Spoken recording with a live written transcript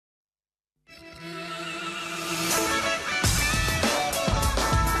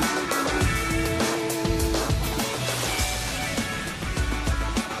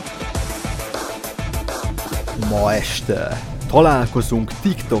Ma este találkozunk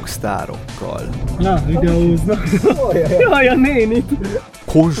TikTok sztárokkal. Na, videóznak. Jaj, a nénit!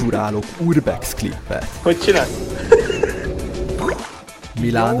 Konzsurálok Urbex klippet. Hogy csinálj?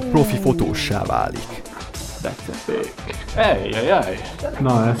 Milán profi fotóssá válik. Becefék. Ejjjjjj.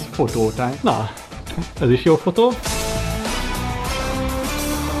 Na, ez fotótánk. Na, ez is jó fotó.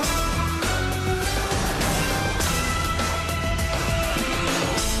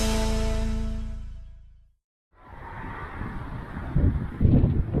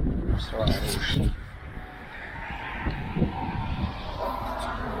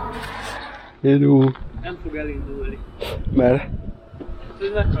 Hello. Nem fog elindulni. Mert?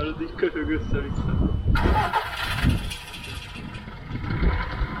 Hogy meghallod, így köhög össze-vissza.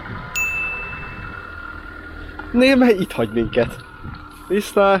 Néme itt hagy minket.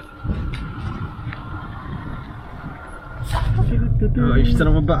 Viszlát.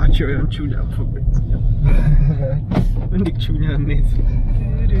 Istenem, a bácsi olyan csúnyán fog beszélni. Mindig csúnyán néz.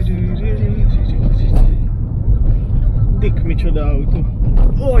 Dick, micsoda autó.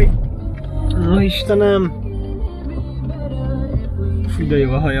 Oj! Na Istenem! Fú, de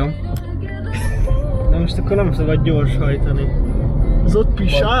jó a hajam. De most akkor nem szabad gyors hajtani. Az ott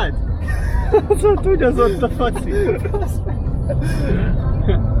pisált? Az ott úgy, az ott a faci.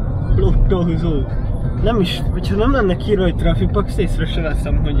 Lottózó. Nem is, hogyha nem lenne írva, hogy traffic, észre se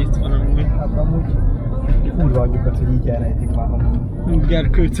veszem, hogy itt van amúgy. Hát amúgy kurva anyjukat, hogy így elrejtik már amúgy.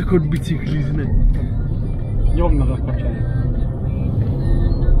 Gerkőcök ott bicikliznek. Nyomnod a kacsát.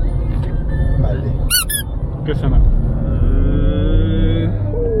 Mellé. Köszönöm.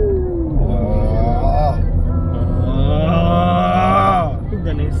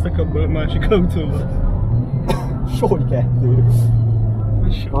 De néztek abból a másik autóval. Soly 2.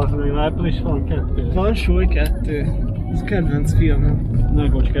 Az még látod, és van 2. Van Soly 2. Ez kedvenc filmem.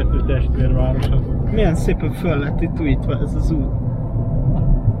 Nagybocs 2 testvérvárosa. Milyen szépen föl lett itt újítva ez az út.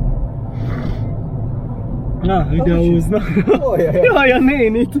 Na, videóznak. Jaj, a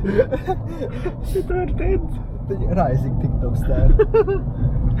nénit! Mi történt? Egy rising TikTok sztár.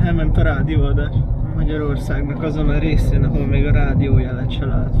 Elment a rádióadás Magyarországnak azon a részén, ahol még a rádiójelet se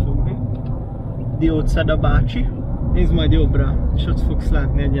lehet fogni. Dióceda bácsi. Nézd majd jobbra, és ott fogsz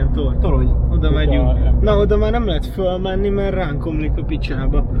látni egy ilyen torony. Oda megyünk. Na, oda már nem lehet fölmenni, mert ránk omlik a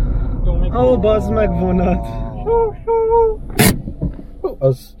picsába. Ó, bazd meg vonat!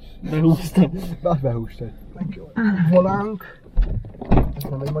 Az... Behúztam. Behúztad. Volánk. Ez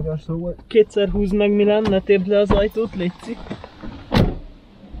nem egy magyar szó volt. Kétszer húzd meg, Milán, ne tépd le az ajtót, létszik.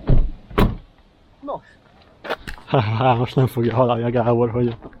 Nos. Most nem fogja hallani a Gábor,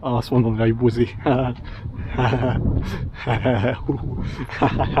 hogy azt mondom, hogy buzi.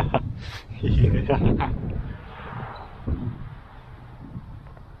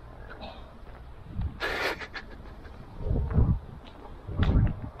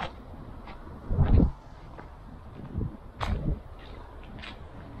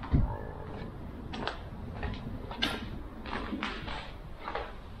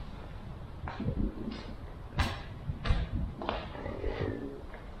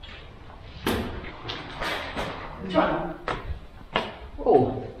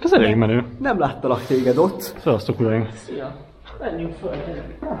 Ó, ez elég menő. Nem láttalak téged ott. Szevasztok, uraim! Szia! Menjünk föl!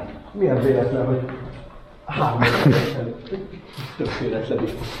 Milyen véletlen, hogy 3 évesen több véletlen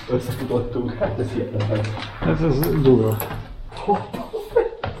is összefutottunk. Hát ez hihetetlen. Ez durva.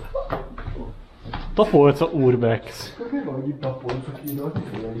 Tapolca Urbex. Mi van, hogy itt Tapolca írott?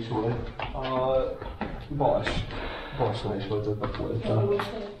 Ilyen is volt. A Balsnál is volt ott Tapolca.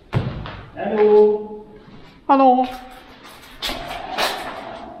 Hello! Hello!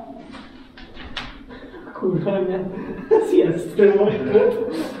 Kurva, milyen sziasztő vagy.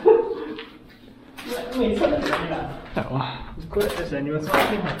 Még szeretem rá. Jó. Akkor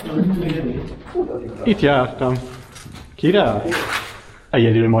 1860. Itt jártam. Király?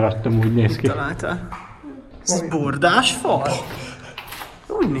 Egyedül maradtam, úgy néz ki. Találtál? Ez bordás fal?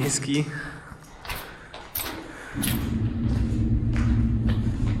 Úgy néz ki.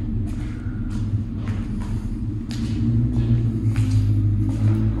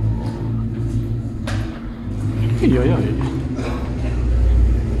 Jajjaj.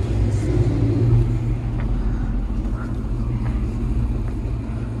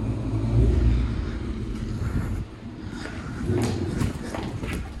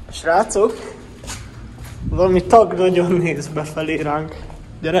 Srácok, valami tag nagyon néz befelé ránk.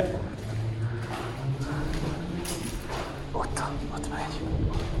 Gyere! Ott megy.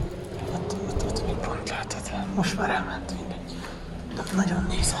 Ott még pont látod. Most már elment mindegy. De nagyon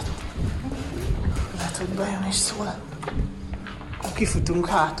nézett. Lehet, hogy bejön és szól. Kifutunk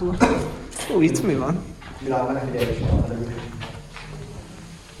hátul. Ó, itt mi van? Milán, már ne figyelj is van,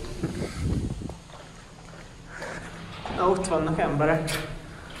 Na, ott vannak emberek.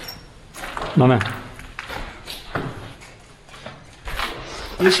 Na ne.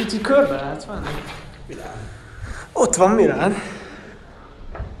 És itt így körbe lehet venni? Milán. Ott van Milán.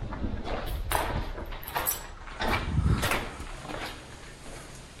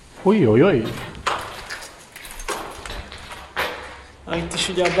 Ujjjjjj. Itt is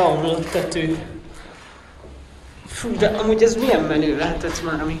ugye a beomlott tető. Fú, de amúgy ez milyen menő lehetett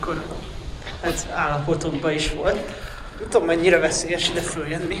már, amikor ez állapotokban is volt. Nem tudom, mennyire veszélyes ide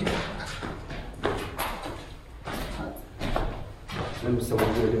följönni. Nem hiszem,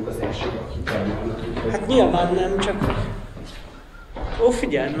 hogy vagyunk az elsők, akik elmondjuk. Hát nyilván nem, csak... Ó,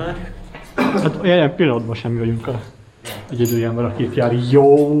 figyeld már! Hát jelen pillanatban sem vagyunk egy időjemben, aki itt jár.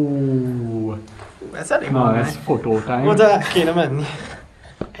 Jó! Ez elég Na, magány. ez fotótime. Oda el kéne menni.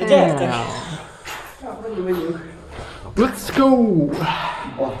 Gyertek! Let's go!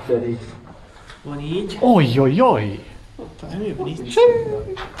 Ott pedig. Van így. Ojjjjjj! Mi van itt?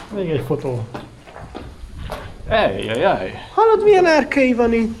 Még egy fotó. Ejjjjjj! Hallod, milyen erkei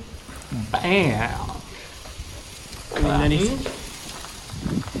van itt? Bam! Minden itt.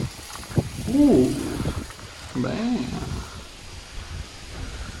 Bam!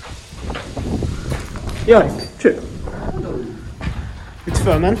 Jaj, cső. Itt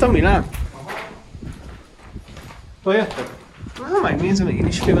fölment a Milán? Hol jöttek? Na, megnézem, én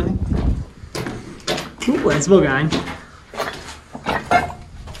is ki van itt. Hú, ez magány.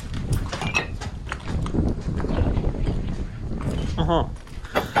 Aha.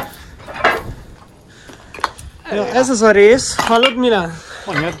 Ja, ez az a rész, hallod Milán?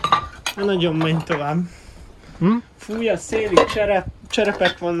 Mondjad. Ne nagyon menj tovább. Hm? Fúj a szélig,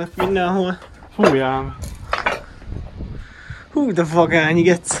 cserepek vannak mindenhol. Fújjám. Hú, de vagány,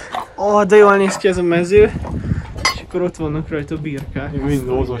 gec. De jól néz ki ez a mező. És akkor ott vannak rajta birkák.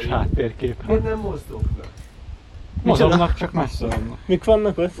 Windowsos háttérkép. Miért nem mozdognak? Mozognak, csak messze vannak. Mik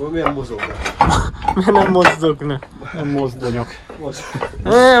vannak ott? Miért mozognak? Miért nem mozdognak? Nem mozdonyok.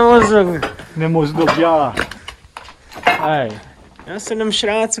 Nem mozdognak. Nem mozdogjál! Ej! Azt mondom,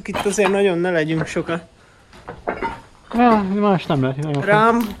 srácok, itt azért nagyon ne legyünk sokat. Ja, más nem lehet. Nagyon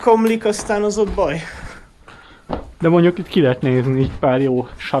Rám komlik, aztán az ott baj. De mondjuk itt ki lehet nézni így pár jó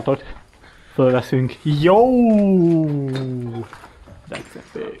satot. Fölveszünk. Jó!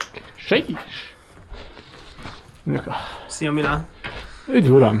 Decepék. Segíts! Szia Milán.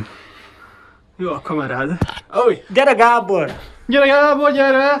 Üdv uram! Jó a kamerád. Oly, gyere Gábor! Gyere Gábor,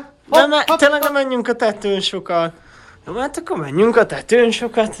 gyere! Tényleg nem menjünk a tetőn sokat. Jó, hát akkor menjünk a tetőn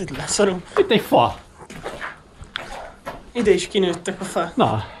sokat, itt leszarom. Itt egy fa. Ide is kinőttek a fa.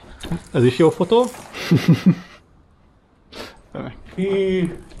 Na, ez is jó fotó.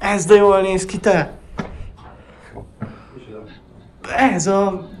 Hű, ez de jól néz ki, te! Ez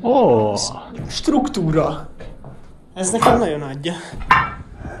a Ó! struktúra. Ez nekem nagyon adja.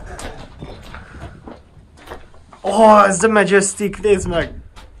 Ez the majestic, nézd meg!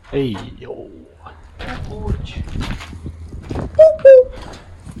 Éj, jó. Úgy.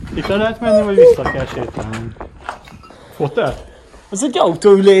 Itt le lehet menni, vagy vissza kell sétálni? Fotel? Ez egy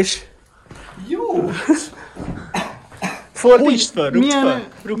autóülés. Jó! Fordítsd fel, rúgd fel,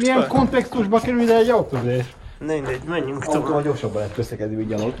 rúgd milyen fel. kontextusba kerül ide egy autózés? Mindegy, menjünk Autóval tovább. gyorsabban lehet közlekedni, mint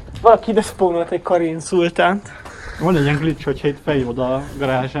gyalog. Valaki ide spawnolt egy Karin szultánt. Van egy ilyen glitch, hogyha itt felhívod a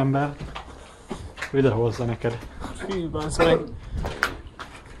garázsember, idehozza neked. Hű, bazd meg.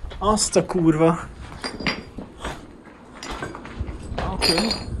 Azt a kurva. Oké.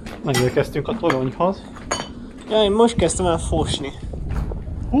 Megérkeztünk a toronyhoz. Ja, én most kezdtem el fosni.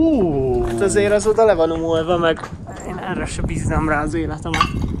 Hát Azért az oda le van umolva, meg én erre se bíznám rá az életemet.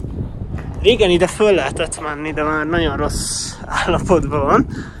 Régen ide föl lehetett menni, de már nagyon rossz állapotban van.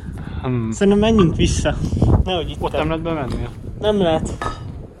 Szerintem menjünk vissza. Nehogy itt. Ott nem lehet bemenni. Nem lehet.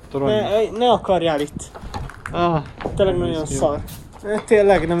 Torony. Ne akarjál itt. Ah, Tényleg nagyon szar.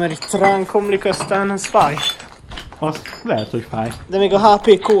 Tényleg, de mert itt ránk omlik, aztán az fáj. az lehet, hogy fáj. De még a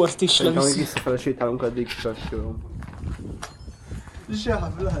HP kort is Amíg leviszi. visszafele sétálunk, addig csökkölöm.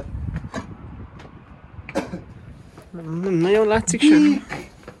 Zsáv lehet. Nem nagyon látszik semmi.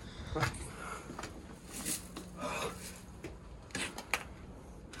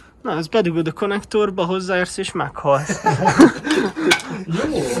 Na, ez bedugod a konnektorba, hozzáérsz és meghalsz.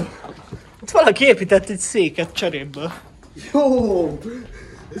 Jó! Itt valaki épített egy széket cseréből. Jó!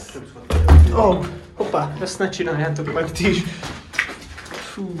 Hoppá, ezt ne csináljátok meg ti is.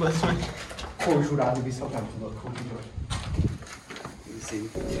 Fú, bassz meg. Konzsurálni viszont nem tudod, hogy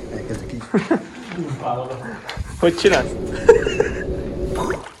elkezdek így. Hogy csinálsz?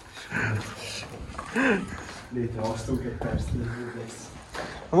 Létrehoztunk egy percnyi Urbex.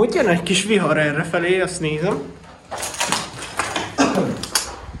 Amúgy jön egy kis vihar errefelé, azt nézem.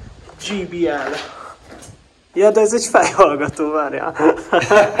 GBL. Ja, de ez egy fejhallgató, várjál.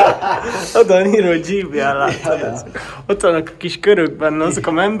 Oda van írva, hogy GBL, látod? Ott vannak a kis körök benne, azok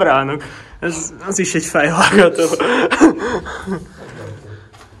a membránok. Az is egy fejhallgató.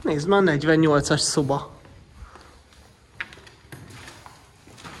 Nézd, már 48-as szoba.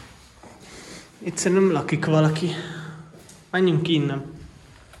 Itt szerintem lakik valaki. Menjünk innen.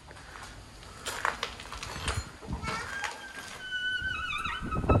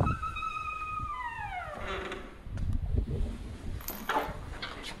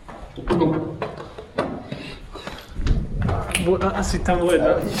 Azt hittem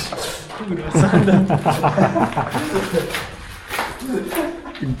volna, hogy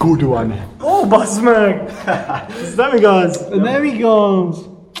Good one. ó, bazd meg! Ez nem igaz! Nem igaz!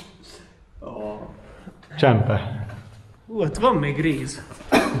 Csempe. Ott van még réz.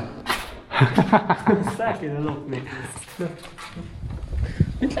 Ezt el kéne lopni.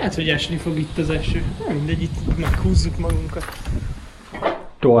 Itt lehet, hogy esni fog itt az eső. Nem mindegy, itt meghúzzuk magunkat.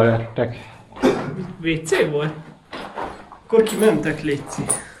 Toalettek. WC volt? Akkor kimentek,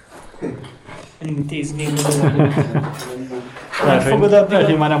 létszik. Intézményben vagyunk. Lehet,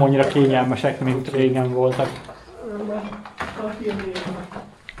 hogy már nem annyira kényelmesek, mint régen voltak.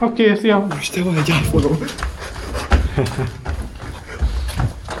 Oké, szia! Most te vagy egy iPhone-om.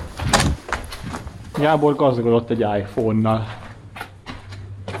 Gábor gazdagodott egy iPhone-nal.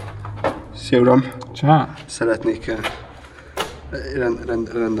 Szia uram! Csá! Szeretnék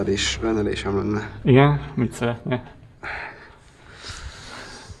rendelésem lenne. Igen? Mit szeretnél?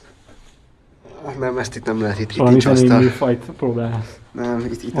 Nem, ezt itt nem lehet, itt Valami nincs asztal. műfajt próbálsz. Nem,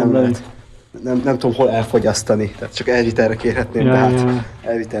 itt nem lehet. Nem tudom hol elfogyasztani, tehát csak elvitelre kérhetném, Ja, de hát ja.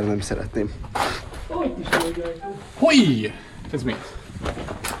 elvitelre nem szeretném. Hogy? Ez mi?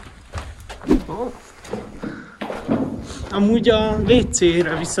 Amúgy a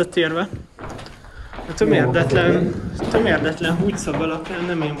WC-re visszatérve, a tömérdetlen húgyszoba alapján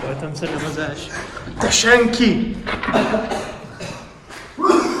nem én voltam szerintem az első. De senki!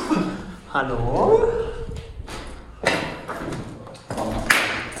 Halló?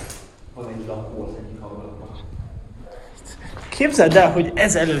 Képzeld el, hogy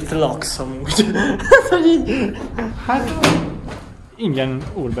ezelőtt laksz amúgy. Hát, ingyen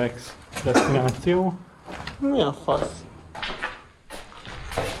Urbex desztináció. Mi a fasz?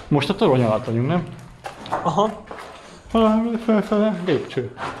 Most a torony alatt vagyunk, nem? Aha. Felfele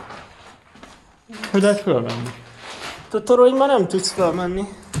lépcső. Hogy lehet fölmenni? A torony már nem tudsz felmenni.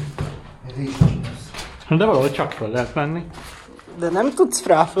 De valahogy csak föl lehet menni. De nem tudsz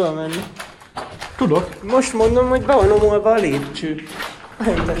rá fölmenni. Tudok. Most mondom, hogy be van omolva a lépcső.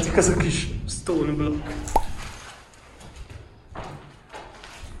 Nem tetszik az a kis stone block.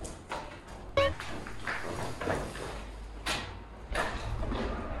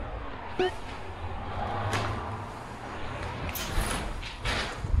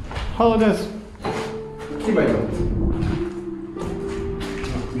 Hallod ez? Ki vagy ott?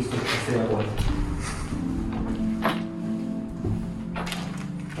 Biztos a szél volt.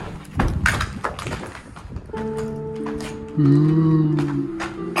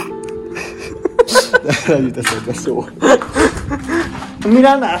 De nem jut eszedbe szó.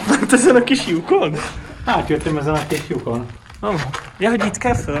 Milán átment ezen a kis lyukon? Átjöttem ezen a kis lyukon. Ja, hogy itt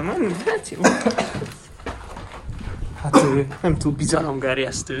kell fölmenni? Hát jó. Hát ő nem túl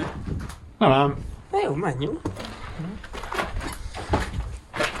bizalomgerjesztő. Nem. Na jó, menjünk.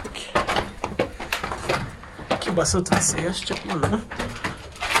 Kibaszott veszélyes, csak mondom.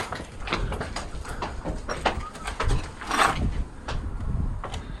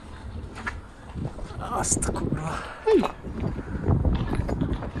 Azt a kurva.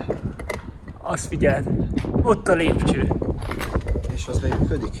 Azt figyeld. Ott a lépcső. És az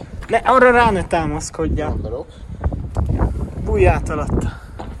beütködik? Ne, arra rá ne támaszkodjál. Akarok. Bújj át alatta.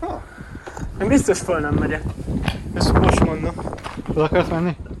 Én biztos fel nem megyek. Ezt most mondom. Oda akarsz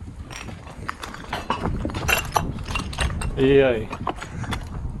menni? Jaj.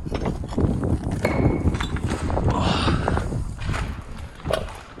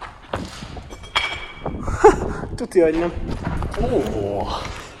 Tuti, hogy nem.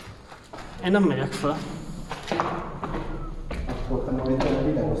 Én nem megyek fel.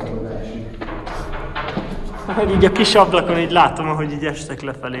 Hogy így a kis ablakon így látom, ahogy így estek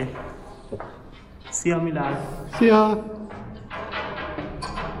lefelé. Szia Milán! Szia!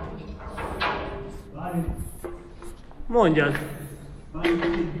 Mondjad!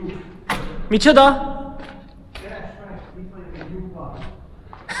 Micsoda?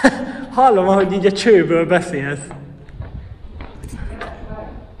 Hallom, ahogy így a csőből beszélsz.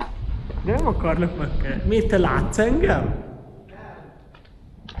 De nem akarlak meg. Miért te látsz engem?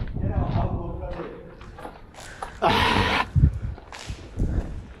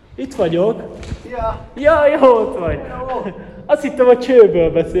 Itt vagyok. Ja, jó, ott vagy. Azt hittem, a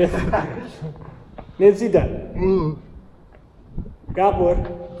csőből beszélsz. Nézd ide. Gábor.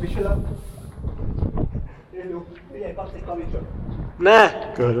 Figyelj, kapsz egy kavicsot.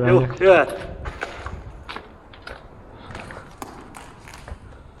 Ne! Körben. Jó, jöhet.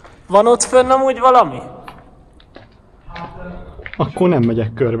 Van ott fönn amúgy valami? Akkor nem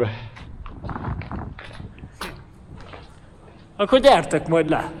megyek körbe. Akkor gyertek majd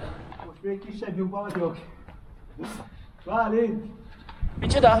le. Most még kisebb lyukban vagyok. Bálint!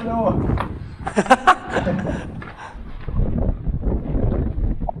 Micsoda? Jó!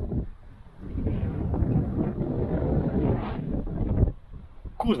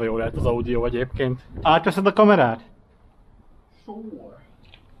 Kurva jó lehet az audio egyébként. Átveszed a kamerát?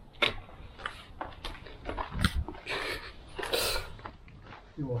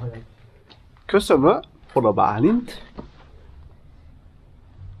 Jó hely. Köszönöm, hol a Bálint?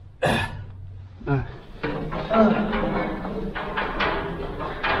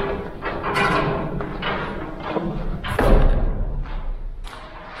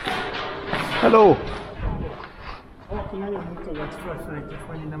 Hello! Valaki nagyon mutogat fölfelejtjük,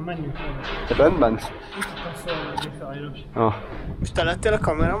 hogy innen menjünk le. Te bent mensz? Itt tudtam fölvenni sajnos. Ah. Most te lettél a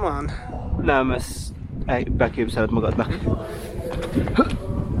kameraman? Nem, ezt beképzeled magadnak.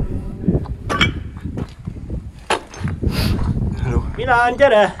 Hello. Milán,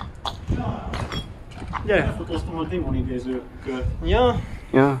 gyere! Gyere! Fotóztam a démonidézőkör. Ja?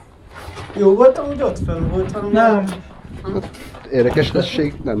 Ja. Jó voltam, úgy ott fenn volt valami? Nem.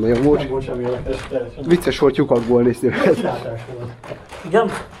 Érdekesség nem nagyon volt. Nem volt semmi érdekes, teljesen. Vicces volt lyukakból nézni őket. Kilátás volt. Igen?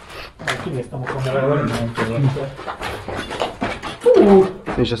 Kinéztem a kamerával, nem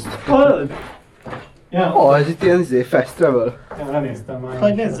És ezt... Hallod? Ja, Ez itt ilyen fast travel. lenéztem már.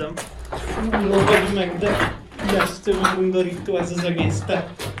 Hadd nézzem. Fú, vagy meg, de ijesztő, meg undorító ez az egész, te.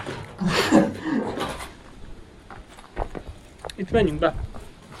 Itt menjünk be.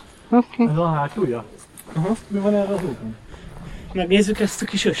 Ez a hátulja? Aha. Mi van erre az úton? Megnézzük ezt a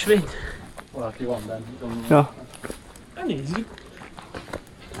kis ösvényt. Valaki van benne. Tudom. Ja. Nézzük.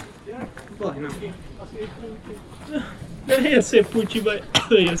 Baj, nem. De ilyen szép pucsiba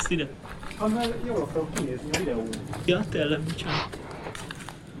jössz ide. Mert jól akarok kinézni a videón. Ja, tényleg, bocsánat.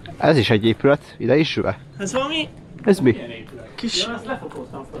 Ez is egy épület, ide is ül. Ez valami Ez mi? Milyen épület? kis... Ja, ezt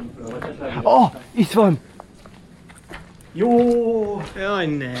lefotóztam föntről, vagy esetleg... Oh, itt van! Jó! Jaj,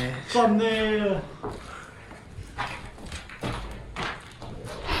 ne. Thumbnail!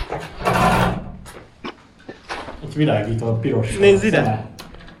 Egy világító a piros. Nézd ide. szeme.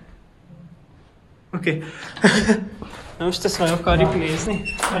 Oké. Na most ezt meg akarjuk nézni.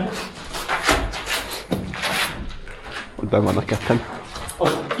 Ott benn vannak ketten.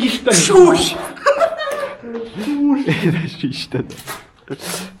 Az Isten! Sus! Édes Isten!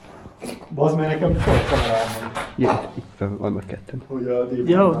 Bazd meg nekem sok kamerám van. Ilyen, itt benn vannak ketten. Hogy a Ja,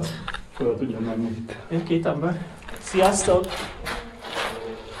 démonok ott. föl tudjam menni. Jön két ember. Sziasztok!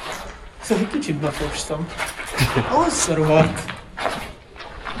 Szóval egy kicsit befostam. Hosszú rohadt.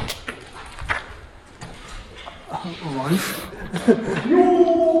 Van.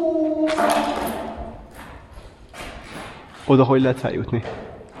 Oda hogy lehet feljutni?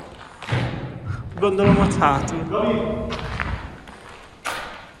 Gondolom ott hátul.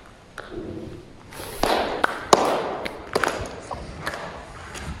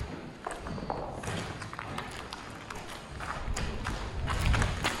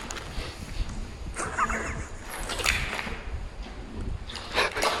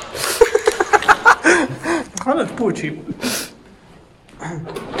 Hallod, Pulcsi?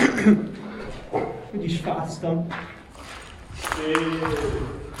 Úgyis fáztam.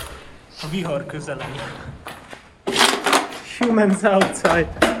 A vihar közelem. Humans outside.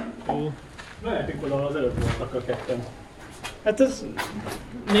 Ó. Mehetünk oda, az előtt voltak a ketten. Hát ez...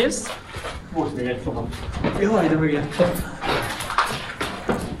 Nézd! Volt még egy szoba. Jaj, de megijedtem.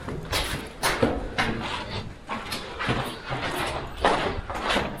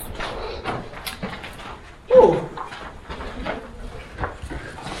 Ó!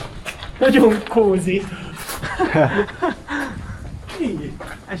 Nagyon kózi. Így.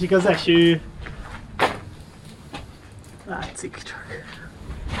 Esik az eső. Látszik csak.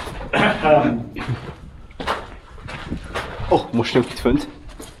 Oh, most jön itt fönt.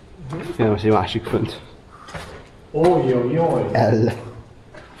 Én most egy másik fönt. Ojjjjjjj. El.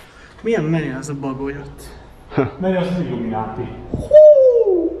 Milyen menő az a bagoly ott? Menj az Illuminati.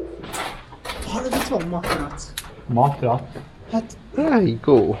 van matrac. Matra? Hát, There you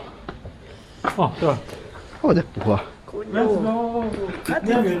go. Matra? Ó, de puha. Hát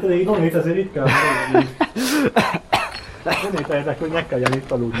nem érted, Donét azért itt kell aludni. Nem érteljetek, hogy ne kelljen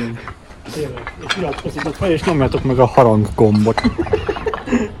itt aludni. Tényleg. És iratkozzatok fel, és nyomjátok meg a harang gombot.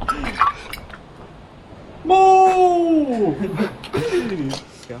 Mó!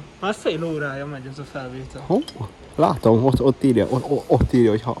 Már fél órája megy ez a felvétel. Hó? Látom, ott írja,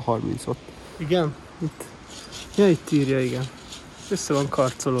 hogy 30 ott. Igen? Itt. Ja, itt írja, igen. Össze van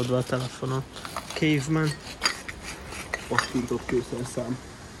karcolódva a telefonon. Caveman. Pattintott kőszerszám.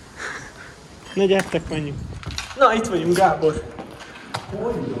 Na gyertek, menjünk. Na, itt vagyunk, Gábor.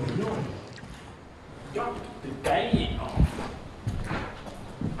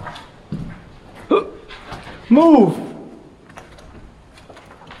 Move!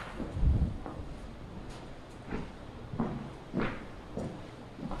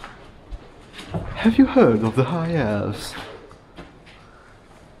 Have you heard of the High Elves?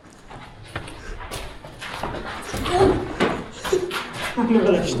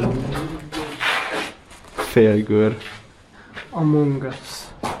 Félgör. Among Us.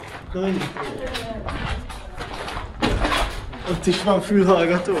 Ott is van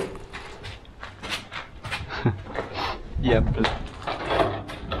fülhallgató. Jebb.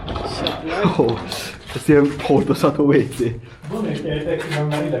 Ó, ez ilyen hordozható WC. Donét-eljetek,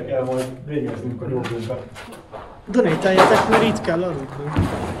 mert ide kell majd végeznünk a dolgunkat. Donate-eljetek, mert itt kell aludnunk.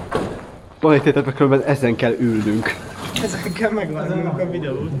 Donate-eljetek, különben ezen kell ülnünk. Ezekkel megvágunk a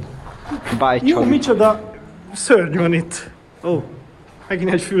videót. Bye, Jó, Csami. micsoda szörny van itt. Ó,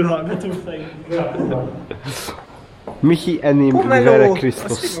 megint egy fülhallgató fejünk. Mihi enim Pomelo, vere azt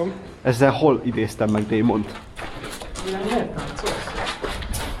Krisztus. hívom. Ezzel hol idéztem meg démont?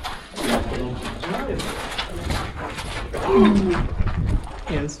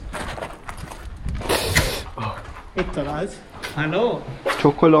 Mi ez? Mit talált? Hello?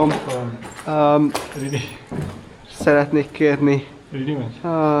 Csokolom. Ridi. Szeretnék kérni. Ridi megy?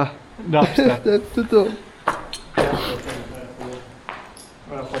 Nem tudom.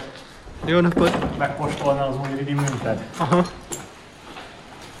 Jó napot! Megpostolná az új Ridi mintet. Aha.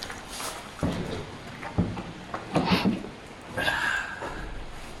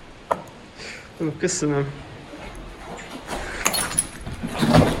 Jó, köszönöm.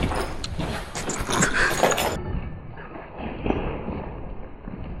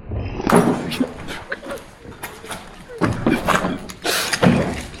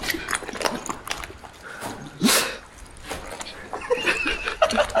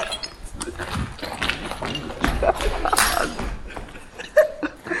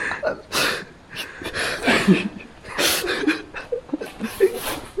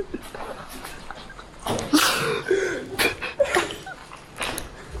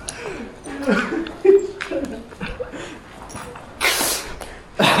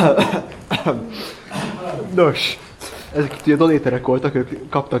 Nos, ezek ugye donéterek voltak, ők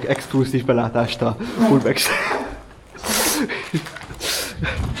kaptak exkluzív belátást a Urbex.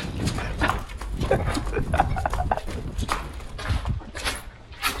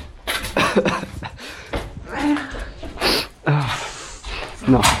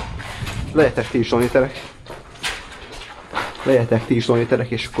 Na, legyetek ti is donéterek. Legyetek ti is donéterek,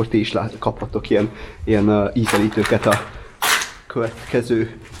 és akkor ti is kaphatok ilyen ízelítőket a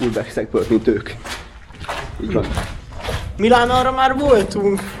következő Urbexekből, mint ők. Így van. Milánóra már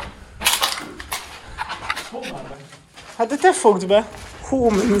voltunk. Hát de te fogd be.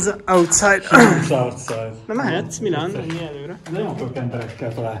 Home in the outside. Southside. Nem mehetsz, Milán? Menj előre. Nem akarok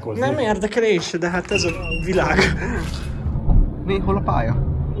emberekkel találkozni. Nem érdekel és, de hát ez a világ. Hol a pálya?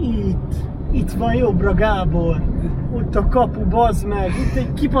 Itt van jobbra, Gábor. Ott a kapu, bazd meg. Itt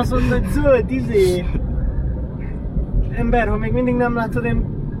egy kibaszott nagy zöld Ember, ha még mindig nem látod,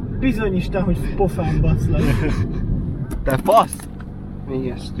 én bizonyítsd, hogy pofán baszlak. Te fasz!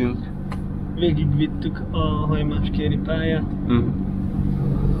 Végeztünk. Végigvittük a hajmáskéri pályát.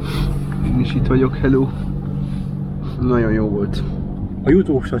 Én is itt vagyok, hello. Nagyon jó volt. A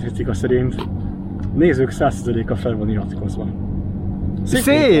YouTube statisztika szerint nézők 100%-a fel van iratkozva.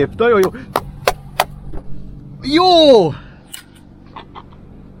 Szép! Nagyon jó! Jó!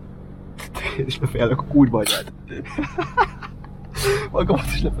 És befejlek a kurva agyát. Magamat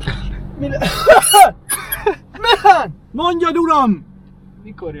is lefejlek. Milán! Mondjad, uram!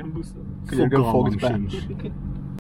 Mikor jön buszon? Könyörgöm, fogd be. Sincs.